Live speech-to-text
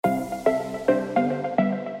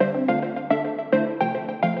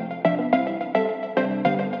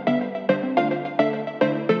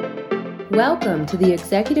Welcome to the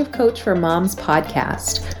Executive Coach for Moms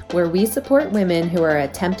podcast, where we support women who are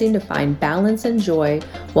attempting to find balance and joy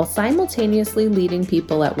while simultaneously leading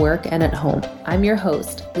people at work and at home. I'm your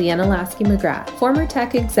host, Leanna Lasky McGrath, former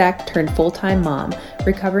tech exec turned full-time mom,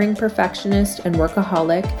 recovering perfectionist and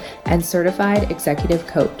workaholic, and certified executive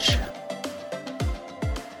coach.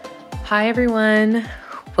 Hi, everyone.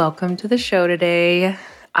 Welcome to the show today.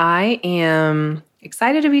 I am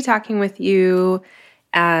excited to be talking with you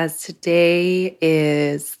as today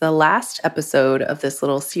is the last episode of this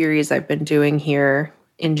little series I've been doing here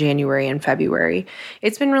in January and February.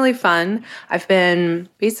 It's been really fun. I've been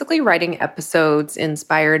basically writing episodes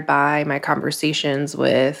inspired by my conversations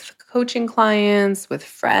with coaching clients, with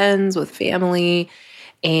friends, with family,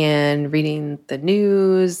 and reading the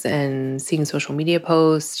news and seeing social media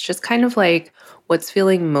posts, just kind of like what's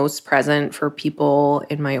feeling most present for people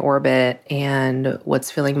in my orbit and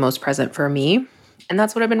what's feeling most present for me. And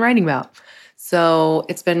that's what I've been writing about. So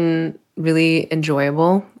it's been really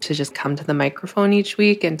enjoyable to just come to the microphone each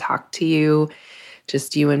week and talk to you,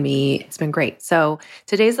 just you and me. It's been great. So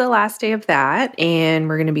today's the last day of that, and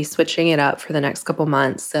we're going to be switching it up for the next couple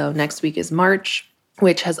months. So next week is March,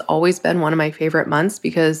 which has always been one of my favorite months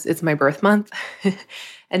because it's my birth month.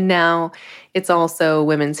 And now it's also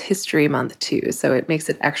Women's History Month too, so it makes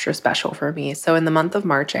it extra special for me. So in the month of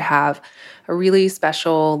March, I have a really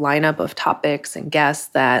special lineup of topics and guests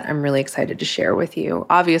that I'm really excited to share with you.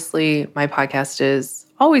 Obviously, my podcast is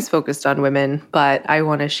always focused on women, but I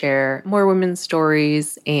want to share more women's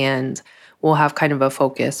stories, and we'll have kind of a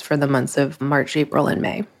focus for the months of March, April, and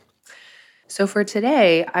May. So for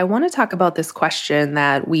today, I want to talk about this question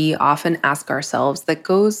that we often ask ourselves that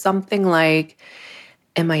goes something like,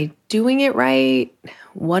 am I doing it right?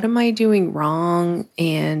 What am I doing wrong?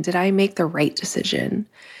 And did I make the right decision?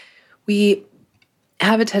 We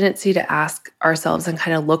have a tendency to ask ourselves and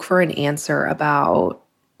kind of look for an answer about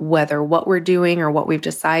whether what we're doing or what we've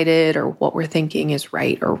decided or what we're thinking is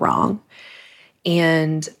right or wrong.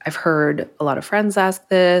 And I've heard a lot of friends ask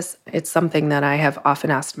this. It's something that I have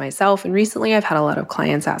often asked myself. And recently I've had a lot of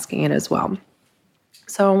clients asking it as well.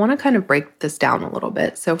 So I want to kind of break this down a little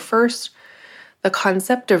bit. So first, the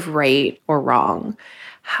concept of right or wrong.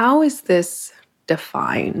 How is this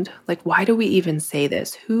defined? Like, why do we even say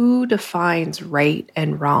this? Who defines right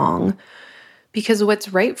and wrong? Because what's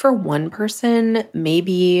right for one person may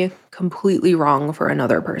be completely wrong for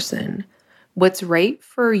another person. What's right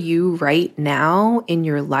for you right now in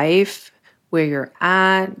your life, where you're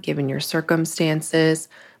at, given your circumstances,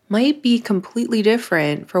 might be completely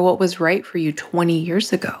different for what was right for you 20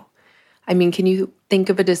 years ago. I mean, can you think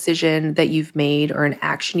of a decision that you've made or an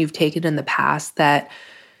action you've taken in the past that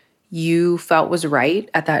you felt was right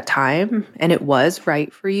at that time, and it was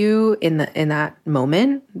right for you in that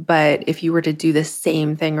moment, but if you were to do the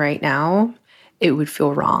same thing right now, it would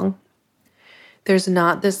feel wrong? There's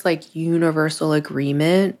not this like universal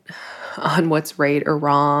agreement on what's right or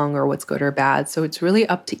wrong or what's good or bad. So it's really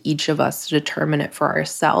up to each of us to determine it for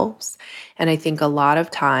ourselves. And I think a lot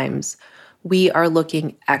of times we are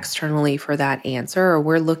looking externally for that answer, or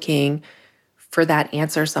we're looking for that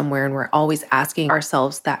answer somewhere, and we're always asking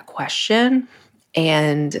ourselves that question.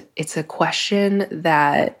 And it's a question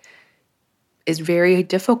that is very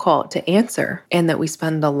difficult to answer and that we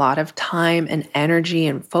spend a lot of time and energy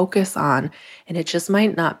and focus on. And it just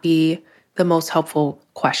might not be the most helpful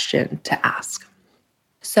question to ask.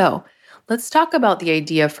 So let's talk about the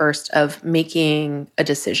idea first of making a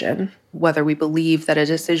decision, whether we believe that a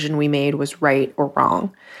decision we made was right or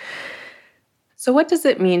wrong. So what does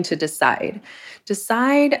it mean to decide?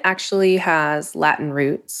 Decide actually has Latin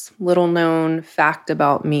roots. Little known fact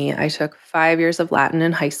about me, I took 5 years of Latin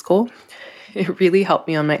in high school. It really helped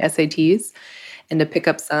me on my SATs and to pick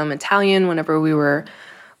up some Italian whenever we were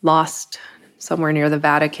lost somewhere near the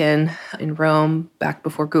Vatican in Rome back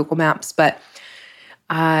before Google Maps. But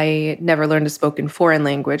I never learned a spoken foreign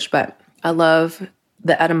language, but I love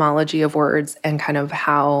the etymology of words and kind of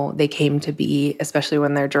how they came to be, especially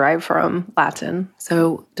when they're derived from Latin.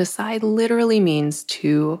 So decide literally means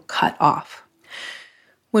to cut off.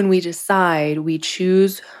 When we decide, we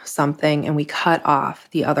choose something and we cut off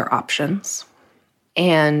the other options.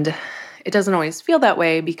 And it doesn't always feel that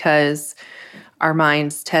way because our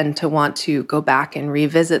minds tend to want to go back and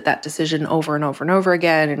revisit that decision over and over and over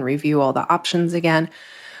again and review all the options again.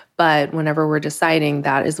 But whenever we're deciding,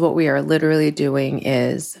 that is what we are literally doing,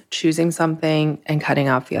 is choosing something and cutting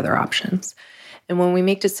off the other options. And when we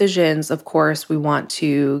make decisions, of course, we want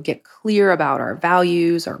to get clear about our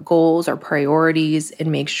values, our goals, our priorities,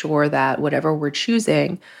 and make sure that whatever we're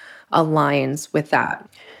choosing aligns with that.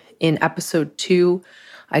 In episode 2,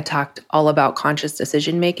 I talked all about conscious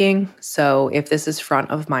decision making. So if this is front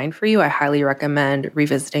of mind for you, I highly recommend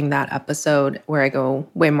revisiting that episode where I go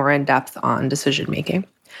way more in depth on decision making.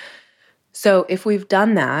 So if we've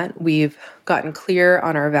done that, we've gotten clear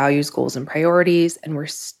on our values, goals, and priorities, and we're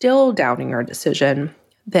still doubting our decision,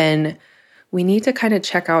 then we need to kind of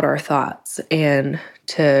check out our thoughts and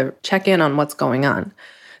to check in on what's going on.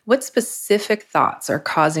 What specific thoughts are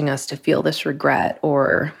causing us to feel this regret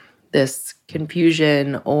or this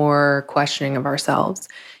confusion or questioning of ourselves?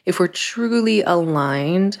 If we're truly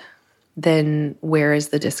aligned, then where is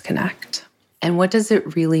the disconnect? And what does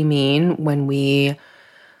it really mean when we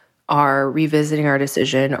are revisiting our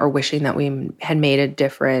decision or wishing that we had made a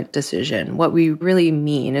different decision? What we really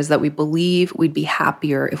mean is that we believe we'd be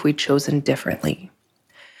happier if we'd chosen differently.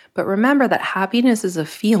 But remember that happiness is a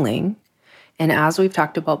feeling. And as we've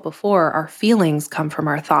talked about before, our feelings come from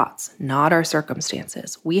our thoughts, not our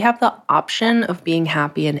circumstances. We have the option of being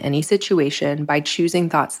happy in any situation by choosing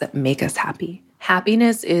thoughts that make us happy.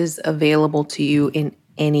 Happiness is available to you in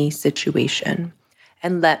any situation.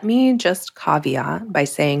 And let me just caveat by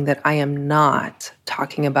saying that I am not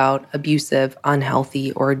talking about abusive,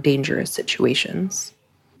 unhealthy, or dangerous situations.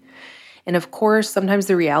 And of course, sometimes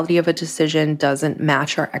the reality of a decision doesn't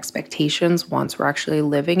match our expectations once we're actually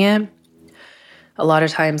living it. A lot of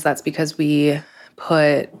times that's because we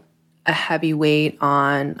put a heavy weight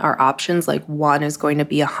on our options, like one is going to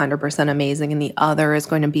be 100% amazing and the other is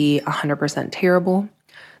going to be 100% terrible.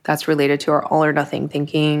 That's related to our all or nothing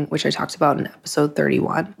thinking, which I talked about in episode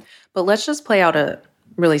 31. But let's just play out a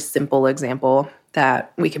really simple example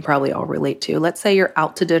that we can probably all relate to. Let's say you're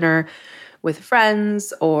out to dinner with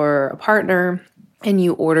friends or a partner and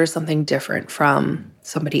you order something different from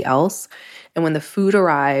somebody else. And when the food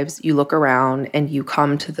arrives, you look around and you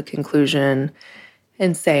come to the conclusion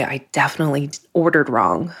and say, I definitely ordered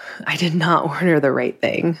wrong. I did not order the right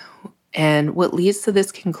thing. And what leads to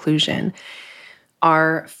this conclusion,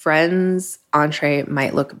 our friend's entree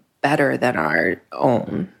might look better than our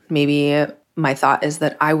own. Maybe my thought is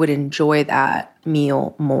that I would enjoy that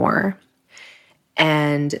meal more.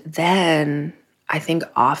 And then I think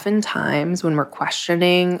oftentimes when we're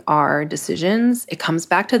questioning our decisions, it comes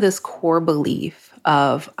back to this core belief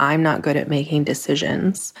of I'm not good at making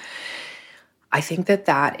decisions. I think that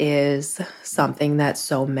that is something that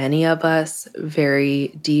so many of us very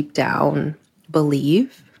deep down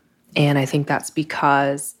believe. And I think that's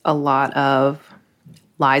because a lot of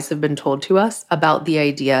lies have been told to us about the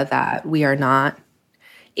idea that we are not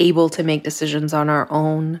able to make decisions on our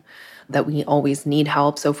own, that we always need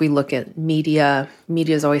help. So if we look at media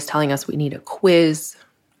is always telling us we need a quiz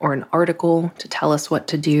or an article to tell us what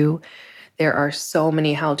to do. There are so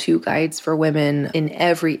many how-to guides for women in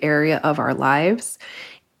every area of our lives,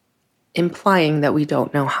 implying that we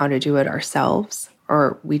don't know how to do it ourselves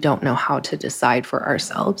or we don't know how to decide for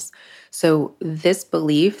ourselves. So this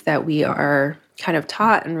belief that we are kind of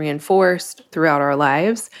taught and reinforced throughout our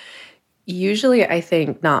lives, usually I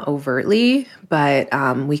think not overtly, but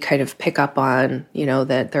we kind of pick up on,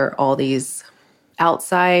 that there are all these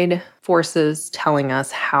outside forces telling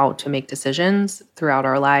us how to make decisions throughout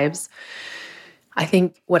our lives. I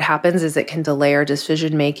think what happens is it can delay our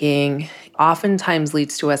decision making, oftentimes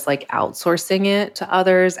leads to us like outsourcing it to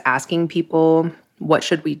others, asking people, what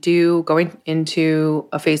should we do? Going into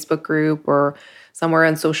a Facebook group or somewhere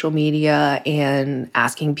on social media and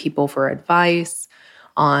asking people for advice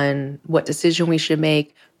on what decision we should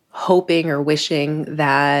make, hoping or wishing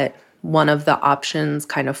that one of the options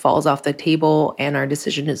kind of falls off the table and our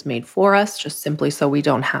decision is made for us, just simply so we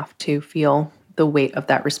don't have to feel the weight of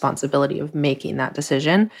that responsibility of making that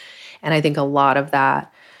decision. And I think a lot of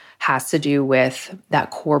that has to do with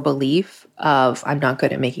that core belief of I'm not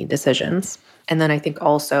good at making decisions. And then I think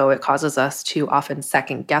also it causes us to often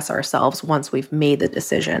second guess ourselves once we've made the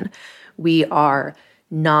decision. We are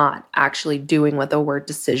not actually doing what the word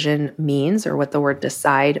decision means or what the word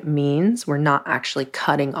decide means. We're not actually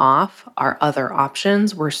cutting off our other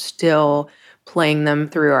options. We're still playing them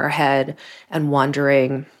through our head and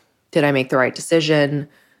wondering, did I make the right decision?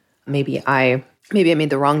 Maybe I made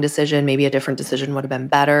the wrong decision. Maybe a different decision would have been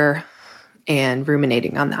better, and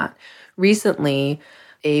ruminating on that. Recently,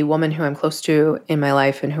 a woman who I'm close to in my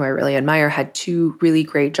life and who I really admire had 2 really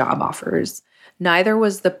great job offers. Neither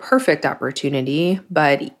was the perfect opportunity,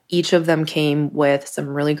 but each of them came with some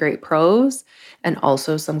really great pros and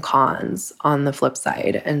also some cons on the flip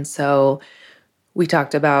side. And so we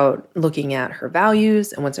talked about looking at her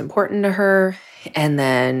values and what's important to her. And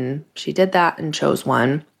then she did that and chose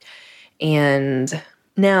one. And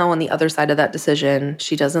now on the other side of that decision,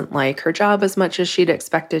 she doesn't like her job as much as she'd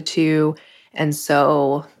expected to. And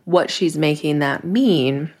so what she's making that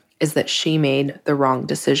mean is that she made the wrong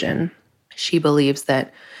decision. She believes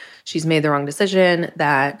that she's made the wrong decision,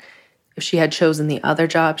 that if she had chosen the other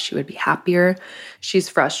job, she would be happier. She's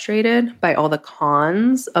frustrated by all the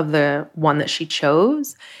cons of the one that she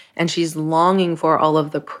chose, and she's longing for all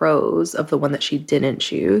of the pros of the one that she didn't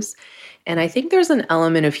choose. And I think there's an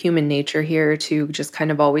element of human nature here to just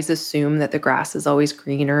kind of always assume that the grass is always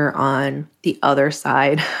greener on the other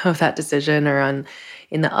side of that decision or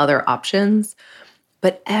in the other options.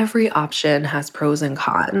 But every option has pros and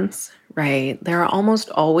cons, right? There are almost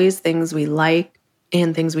always things we like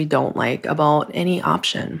and things we don't like about any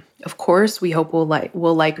option. Of course, we hope we'll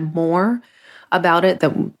like more about it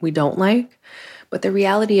that we don't like. But the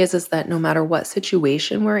reality is that no matter what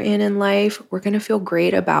situation we're in life, we're going to feel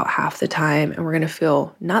great about half the time and we're going to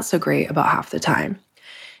feel not so great about half the time.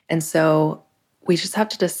 And so we just have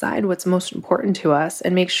to decide what's most important to us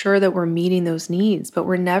and make sure that we're meeting those needs. But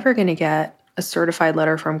we're never going to get a certified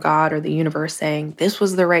letter from God or the universe saying this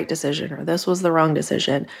was the right decision or this was the wrong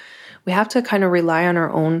decision. We have to kind of rely on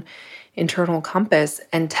our own internal compass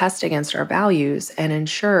and test against our values and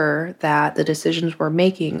ensure that the decisions we're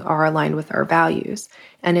making are aligned with our values.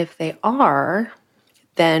 And if they are,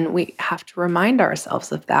 then we have to remind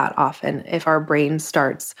ourselves of that often if our brain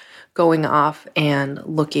starts going off and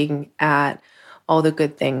looking at all the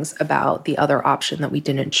good things about the other option that we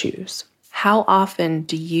didn't choose. How often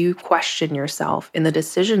do you question yourself in the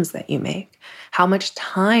decisions that you make? How much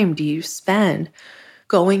time do you spend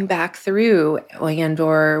going back through and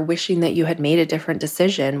or wishing that you had made a different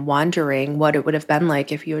decision, wondering what it would have been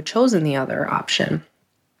like if you had chosen the other option?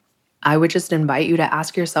 I would just invite you to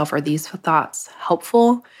ask yourself, are these thoughts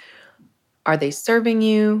helpful? Are they serving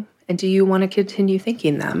you? And do you want to continue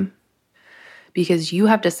thinking them? Because you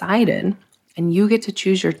have decided and you get to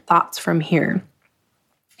choose your thoughts from here.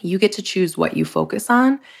 You get to choose what you focus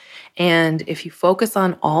on. And if you focus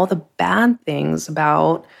on all the bad things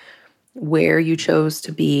about where you chose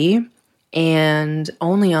to be and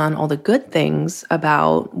only on all the good things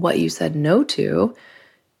about what you said no to,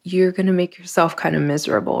 you're going to make yourself kind of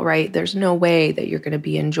miserable, right? There's no way that you're going to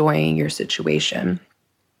be enjoying your situation.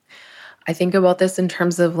 I think about this in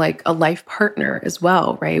terms of like a life partner as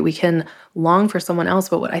well, right? We can long for someone else,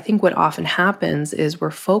 but what often happens is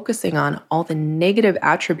we're focusing on all the negative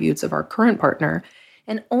attributes of our current partner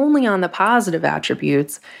and only on the positive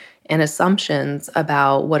attributes and assumptions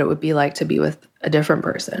about what it would be like to be with a different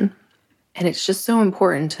person. And it's just so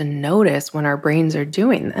important to notice when our brains are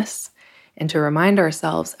doing this and to remind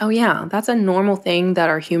ourselves, oh yeah, that's a normal thing that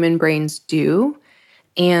our human brains do.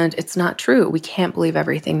 And it's not true. We can't believe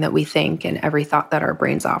everything that we think and every thought that our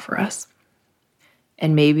brains offer us.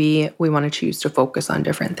 And maybe we want to choose to focus on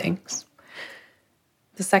different things.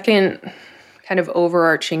 The second kind of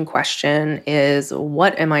overarching question is,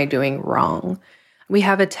 what am I doing wrong? We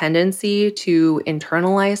have a tendency to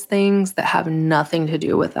internalize things that have nothing to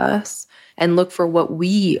do with us and look for what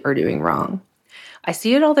we are doing wrong. I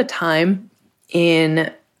see it all the time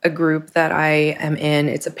in a group that I am in.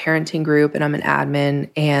 It's a parenting group and I'm an admin.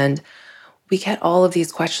 And we get all of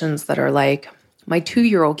these questions that are like, my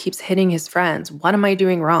 2-year-old keeps hitting his friends. What am I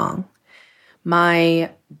doing wrong?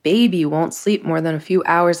 My baby won't sleep more than a few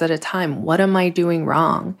hours at a time. What am I doing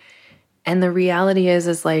wrong? And the reality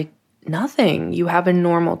is like, nothing. You have a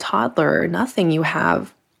normal toddler, nothing. You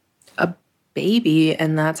have a baby,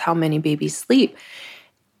 and that's how many babies sleep.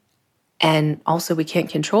 And also, we can't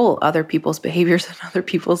control other people's behaviors and other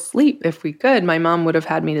people's sleep. If we could, my mom would have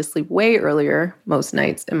had me to sleep way earlier most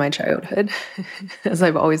nights in my childhood, as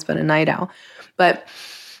I've always been a night owl. But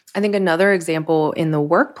I think another example in the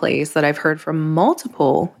workplace that I've heard from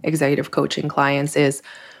multiple executive coaching clients is,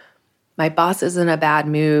 my boss is in a bad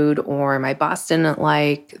mood, or my boss didn't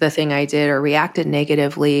like the thing I did or reacted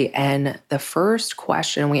negatively. And the first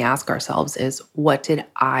question we ask ourselves is, what did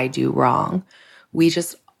I do wrong? We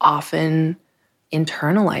just often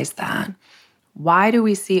internalize that. Why do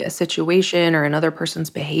we see a situation or another person's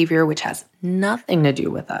behavior which has nothing to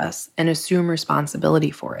do with us and assume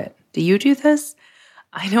responsibility for it? Do you do this?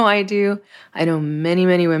 I know I do. I know many,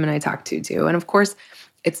 many women I talk to do. And of course,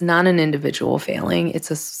 it's not an individual failing.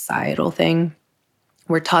 It's a societal thing.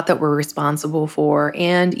 We're taught that we're responsible for,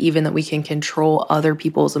 and even that we can control other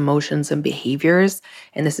people's emotions and behaviors.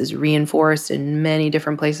 And this is reinforced in many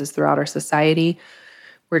different places throughout our society.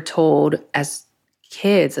 We're told as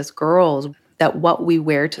kids, as girls, that what we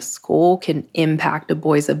wear to school can impact a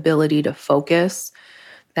boy's ability to focus,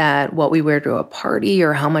 that what we wear to a party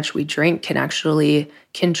or how much we drink can actually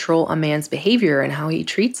control a man's behavior and how he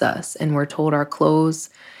treats us. And we're told our clothes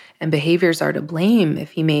and behaviors are to blame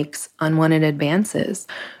if he makes unwanted advances.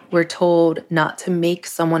 We're told not to make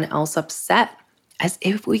someone else upset, as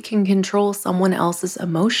if we can control someone else's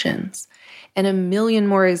emotions. And a million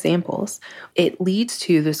more examples. It leads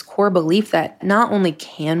to this core belief that not only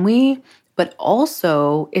can we, but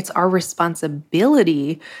also it's our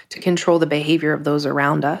responsibility to control the behavior of those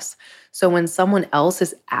around us. So when someone else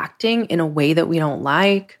is acting in a way that we don't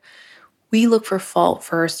like, we look for fault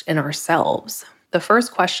first in ourselves. The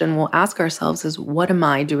first question we'll ask ourselves is, what am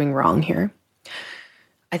I doing wrong here?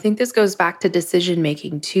 I think this goes back to decision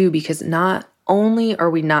making too, because not only are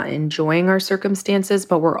we not enjoying our circumstances,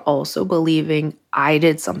 but we're also believing I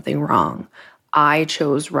did something wrong. I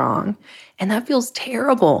chose wrong. And that feels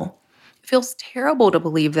terrible. It feels terrible to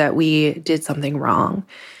believe that we did something wrong.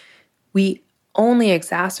 We only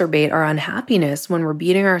exacerbate our unhappiness when we're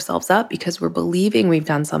beating ourselves up because we're believing we've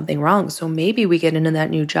done something wrong. So maybe we get into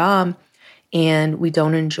that new job and we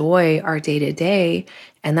don't enjoy our day-to-day.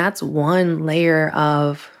 And that's one layer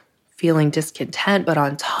of feeling discontent. But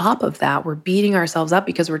on top of that, we're beating ourselves up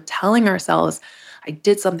because we're telling ourselves, I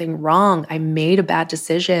did something wrong. I made a bad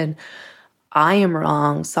decision. I am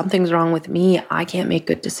wrong. Something's wrong with me. I can't make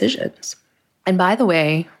good decisions. And by the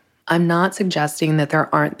way, I'm not suggesting that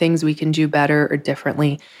there aren't things we can do better or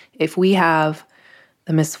differently. If we have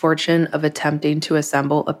the misfortune of attempting to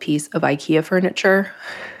assemble a piece of IKEA furniture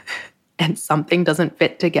and something doesn't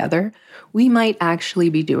fit together, we might actually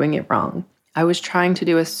be doing it wrong. I was trying to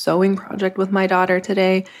do a sewing project with my daughter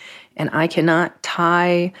today, and I cannot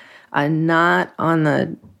tie a knot on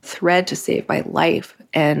the thread to save my life,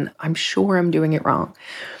 and I'm sure I'm doing it wrong.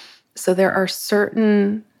 So there are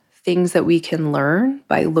certain things that we can learn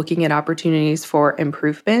by looking at opportunities for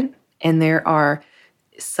improvement, and there are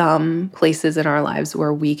some places in our lives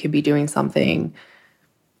where we could be doing something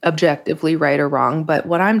objectively right or wrong. But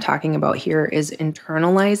what I'm talking about here is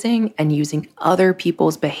internalizing and using other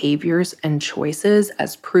people's behaviors and choices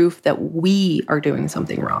as proof that we are doing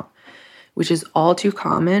something wrong, which is all too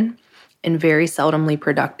common and very seldomly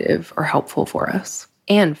productive or helpful for us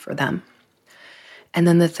and for them. And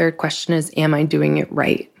then the third question is, am I doing it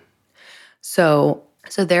right? So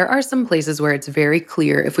there are some places where it's very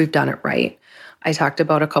clear if we've done it right. I talked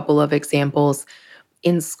about a couple of examples.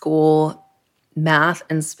 In school, math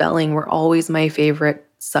and spelling were always my favorite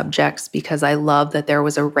subjects because I loved that there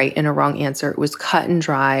was a right and a wrong answer. It was cut and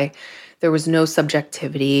dry. There was no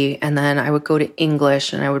subjectivity. And then I would go to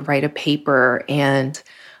English and I would write a paper, and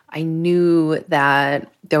I knew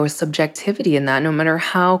that there was subjectivity in that. No matter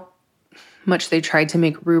how much they tried to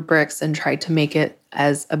make rubrics and tried to make it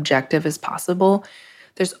as objective as possible,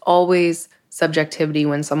 there's always subjectivity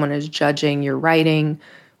when someone is judging your writing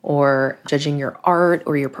or judging your art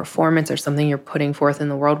or your performance or something you're putting forth in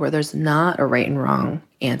the world, where there's not a right and wrong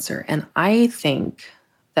answer. And I think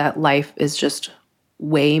that life is just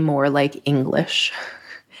way more like English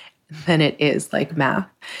than it is like math.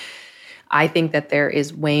 I think that there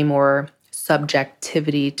is way more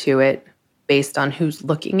subjectivity to it based on who's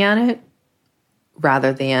looking at it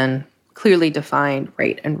rather than clearly defined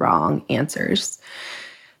right and wrong answers.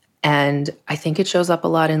 And I think it shows up a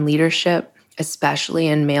lot in leadership, especially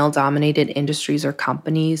in male-dominated industries or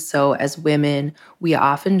companies. So as women, we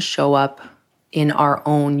often show up in our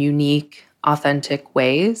own unique, authentic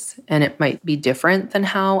ways, and it might be different than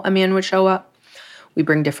how a man would show up. We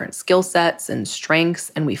bring different skill sets and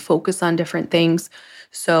strengths, and we focus on different things.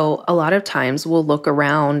 So a lot of times we'll look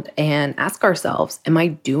around and ask ourselves, am I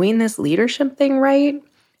doing this leadership thing right?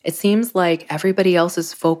 It seems like everybody else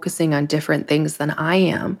is focusing on different things than I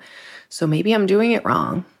am. So maybe I'm doing it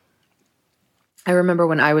wrong. I remember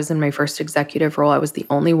when I was in my first executive role, I was the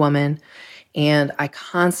only woman, and I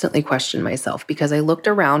constantly questioned myself because I looked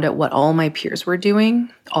around at what all my peers were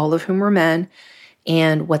doing, all of whom were men,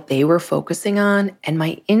 and what they were focusing on, and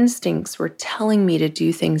my instincts were telling me to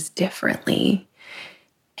do things differently.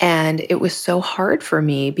 And it was so hard for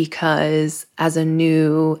me because as a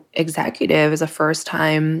new executive, as a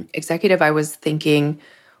first-time executive, I was thinking,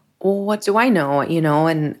 well, what do I know?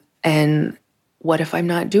 And what if I'm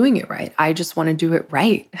not doing it right? I just want to do it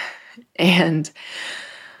right. And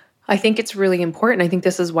I think it's really important. I think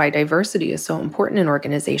this is why diversity is so important in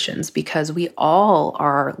organizations, because we all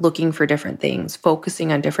are looking for different things,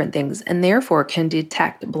 focusing on different things, and therefore can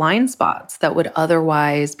detect blind spots that would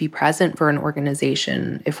otherwise be present for an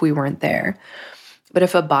organization if we weren't there. But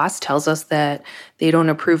if a boss tells us that they don't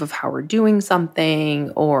approve of how we're doing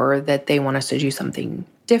something or that they want us to do something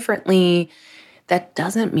differently, that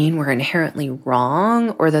doesn't mean we're inherently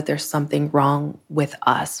wrong or that there's something wrong with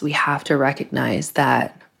us. We have to recognize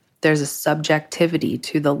that there's a subjectivity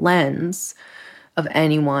to the lens of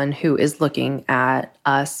anyone who is looking at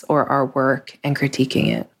us or our work and critiquing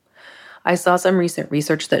it. I saw some recent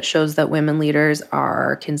research that shows that women leaders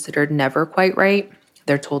are considered never quite right.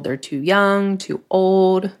 They're told they're too young, too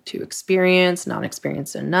old, too experienced, not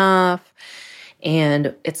experienced enough.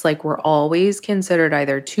 And it's like we're always considered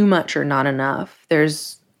either too much or not enough.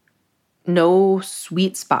 There's no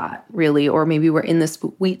sweet spot, really, or maybe we're in the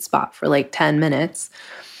sweet spot for like 10 minutes.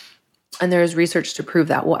 And there's research to prove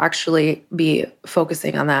that. We'll actually be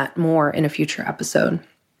focusing on that more in a future episode.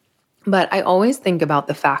 But I always think about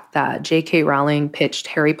the fact that J.K. Rowling pitched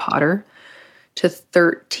Harry Potter to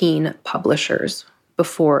 13 publishers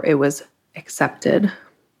before it was accepted.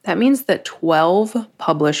 That means that 12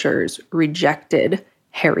 publishers rejected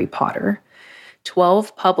Harry Potter.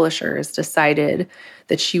 12 publishers decided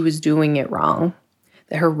that she was doing it wrong,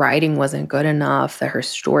 that her writing wasn't good enough, that her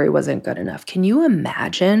story wasn't good enough. Can you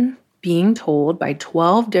imagine being told by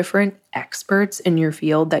 12 different experts in your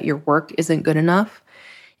field that your work isn't good enough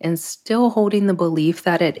and still holding the belief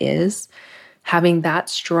that it is, having that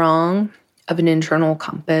strong of an internal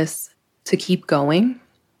compass to keep going?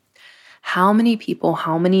 How many people,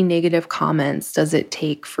 how many negative comments does it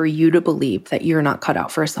take for you to believe that you're not cut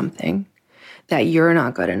out for something, that you're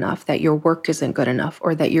not good enough, that your work isn't good enough,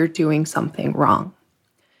 or that you're doing something wrong?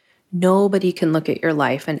 Nobody can look at your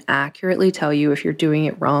life and accurately tell you if you're doing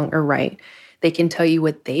it wrong or right. They can tell you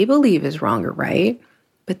what they believe is wrong or right,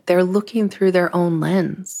 but they're looking through their own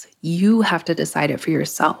lens. You have to decide it for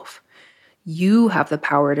yourself. You have the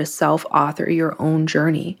power to self-author your own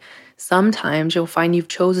journey. Sometimes you'll find you've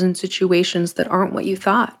chosen situations that aren't what you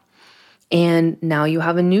thought. And now you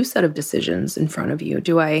have a new set of decisions in front of you.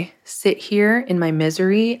 Do I sit here in my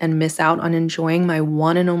misery and miss out on enjoying my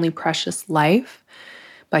one and only precious life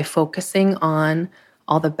by focusing on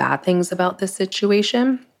all the bad things about this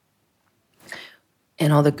situation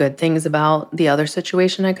and all the good things about the other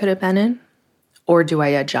situation I could have been in? Or do I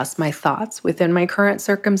adjust my thoughts within my current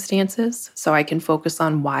circumstances so I can focus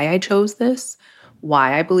on why I chose this,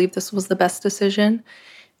 why I believe this was the best decision,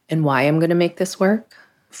 and why I'm going to make this work?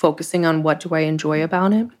 Focusing on what do I enjoy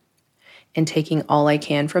about it and taking all I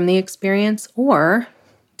can from the experience? Or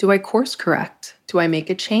do I course correct? Do I make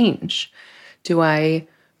a change? Do I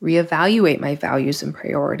reevaluate my values and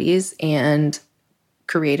priorities and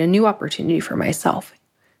create a new opportunity for myself?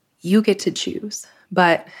 You get to choose.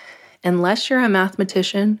 But unless you're a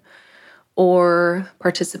mathematician or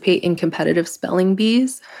participate in competitive spelling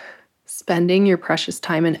bees, spending your precious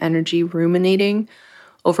time and energy ruminating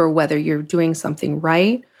over whether you're doing something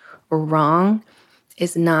right or wrong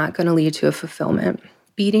is not going to lead to a fulfillment.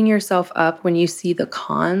 Beating yourself up when you see the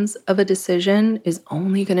cons of a decision is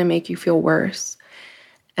only going to make you feel worse.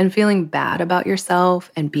 And feeling bad about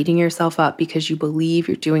yourself and beating yourself up because you believe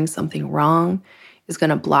you're doing something wrong is going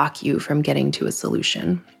to block you from getting to a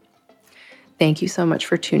solution. Thank you so much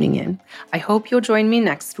for tuning in. I hope you'll join me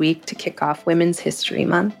next week to kick off Women's History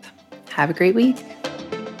Month. Have a great week.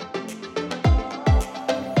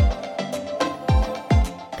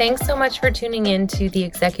 Thanks so much for tuning in to the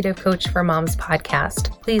Executive Coach for Moms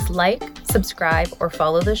podcast. Please like, subscribe, or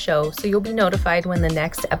follow the show so you'll be notified when the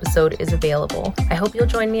next episode is available. I hope you'll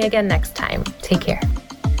join me again next time. Take care.